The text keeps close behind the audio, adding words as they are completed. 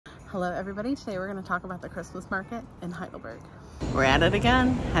Hello everybody, today we're going to talk about the Christmas market in Heidelberg. We're at it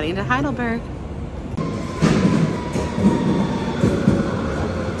again, heading to Heidelberg.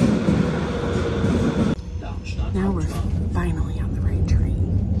 Now we're finally on the right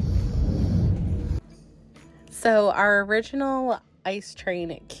train. So our original ice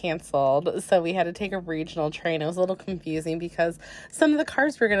train canceled, so we had to take a regional train. It was a little confusing because some of the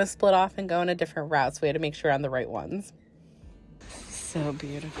cars were going to split off and go in a different route, so we had to make sure we're on the right ones. So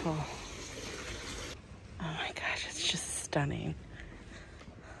beautiful. Oh my gosh, it's just stunning.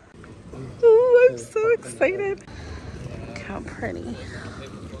 Oh, I'm so excited. Look how pretty.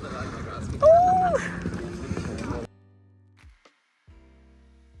 Oh!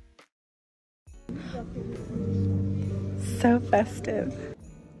 So festive.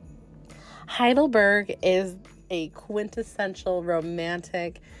 Heidelberg is a quintessential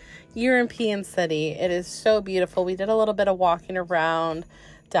romantic European city. It is so beautiful. We did a little bit of walking around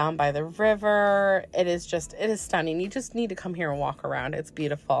down by the river. It is stunning. You just need to come here and walk around. It's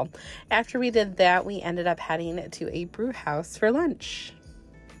beautiful. After we did that, we ended up heading to a brew house for lunch.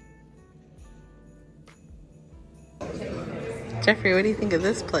 Jeffrey, what do you think of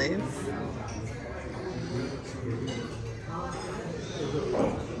this place?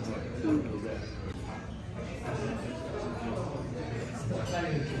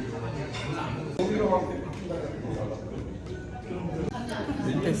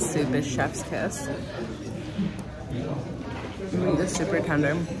 This soup is chef's kiss. Meat is super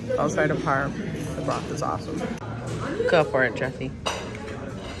tender, falls right apart. The broth is awesome. Go for it, Jeffy.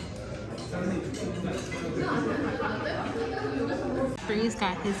 Free's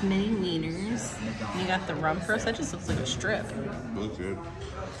got his mini wieners. You got the rump roast. That just looks like a strip. Looks good.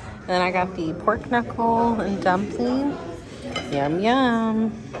 And then I got the pork knuckle and dumpling. Yum,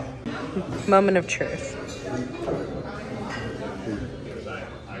 yum. Moment of truth.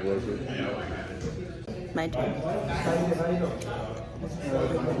 My turn.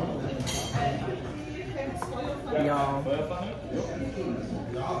 Y'all.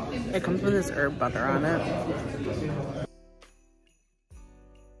 It comes with this herb butter on it.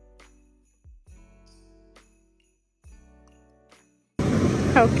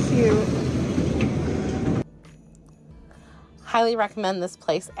 How cute. Highly recommend this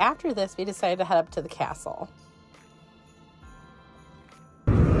place. After this, we decided to head up to the castle.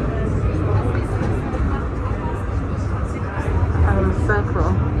 So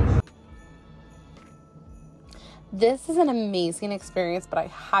cool. This is an amazing experience, but I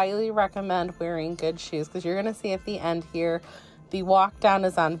highly recommend wearing good shoes because you're going to see at the end here, the walk down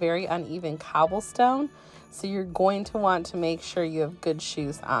is on very uneven cobblestone. So you're going to want to make sure you have good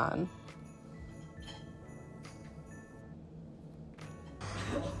shoes on.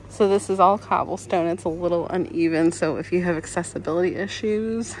 So this is all cobblestone. It's a little uneven. So if you have accessibility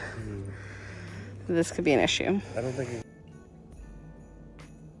issues, this could be an issue. I don't think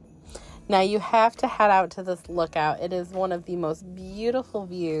Now you have to head out to this lookout. It is one of the most beautiful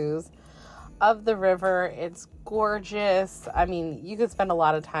views of the river. It's gorgeous. I mean, you could spend a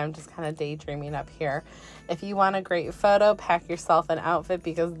lot of time just kind of daydreaming up here. If you want a great photo, pack yourself an outfit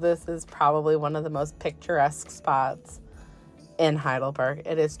because this is probably one of the most picturesque spots in Heidelberg.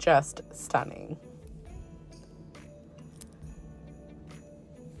 It is just stunning.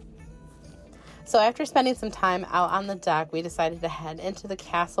 So after spending some time out on the deck, we decided to head into the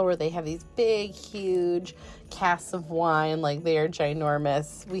castle where they have these big, huge casks of wine. Like, they are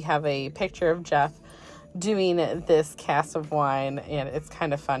ginormous. We have a picture of Jeff doing this cask of wine, and it's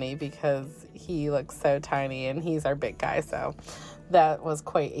kind of funny because he looks so tiny and he's our big guy. So that was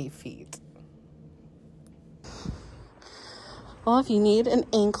quite a feat. Well, if you need an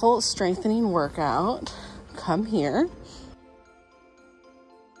ankle strengthening workout, come here.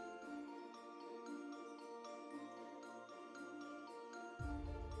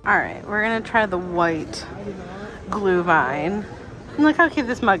 All right, we're gonna try the white glue vine. And look how cute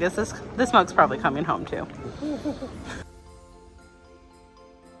this mug is. This mug's probably coming home too.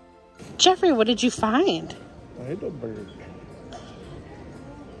 Jeffrey, what did you find? Heidelberg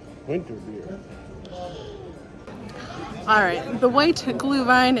winter beer. All right, the white glue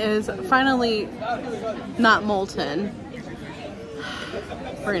vine is finally not molten.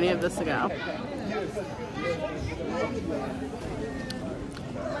 We're gonna give this a go.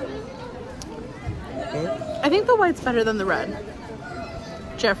 I think the white's better than the red.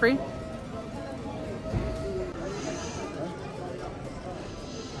 Jeffrey?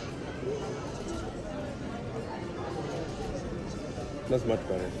 That's much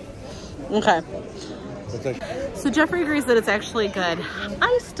better. Okay. Like, so Jeffrey agrees that it's actually good.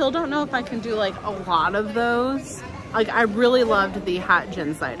 I still don't know if I can do like a lot of those. Like, I really loved the hot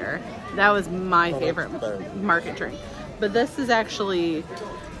gin cider. That was my favorite market drink. But this is actually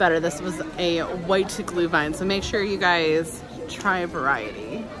better. This was a white glühwein, so make sure you guys try a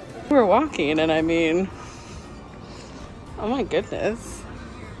variety. We're walking, and I mean, oh my goodness.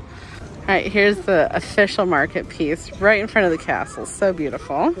 All right, here's the official market piece right in front of the castle. So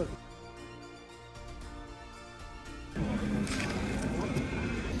beautiful.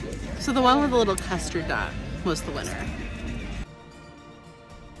 So the one with the little custard dot was the winner.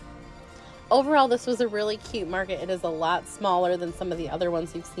 Overall, this was a really cute market. It is a lot smaller than some of the other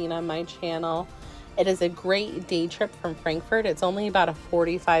ones you've seen on my channel. It is a great day trip from Frankfurt. It's only about a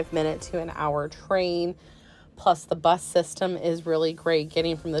 45-minute to an hour train. Plus, the bus system is really great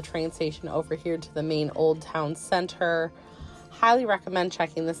getting from the train station over here to the main Old Town Center. Highly recommend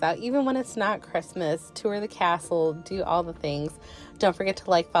checking this out. Even when it's not Christmas, tour the castle, do all the things. Don't forget to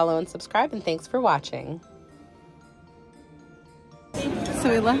like, follow, and subscribe, and thanks for watching. So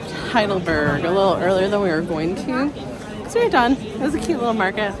we left Heidelberg a little earlier than we were going to. So we were done. It was a cute little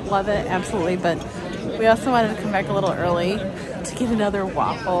market. Love it, absolutely. But we also wanted to come back a little early to get another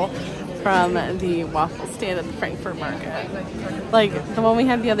waffle from the waffle stand at the Frankfurt Market. Like the one we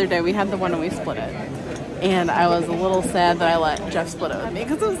had the other day, we had the one and we split it. And I was a little sad that I let Jeff split it with me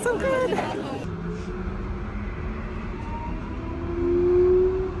because it was so good.